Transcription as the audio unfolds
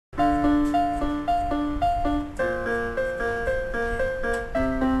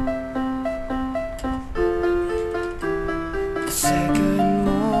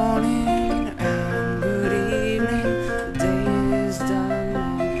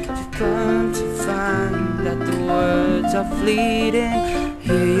come to find that the words are fleeting.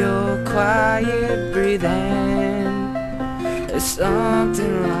 Hear your quiet breathing. There's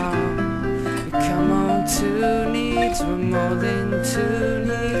something wrong. We come on two knees, we're more than two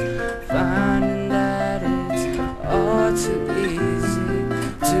knees, finding that it's all too easy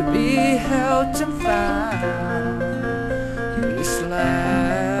to be held and found. We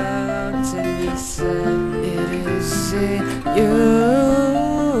slept and he said, it is in you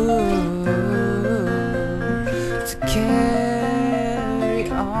to carry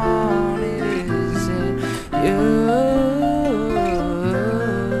on. It is in you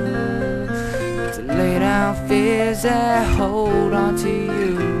to lay down fears that hold on to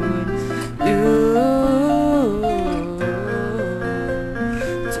you. You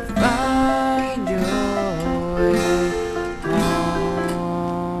to find your way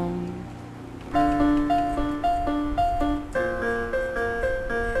home.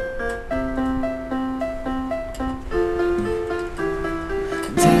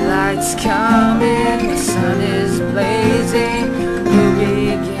 Daylight's coming, the sun is blazing.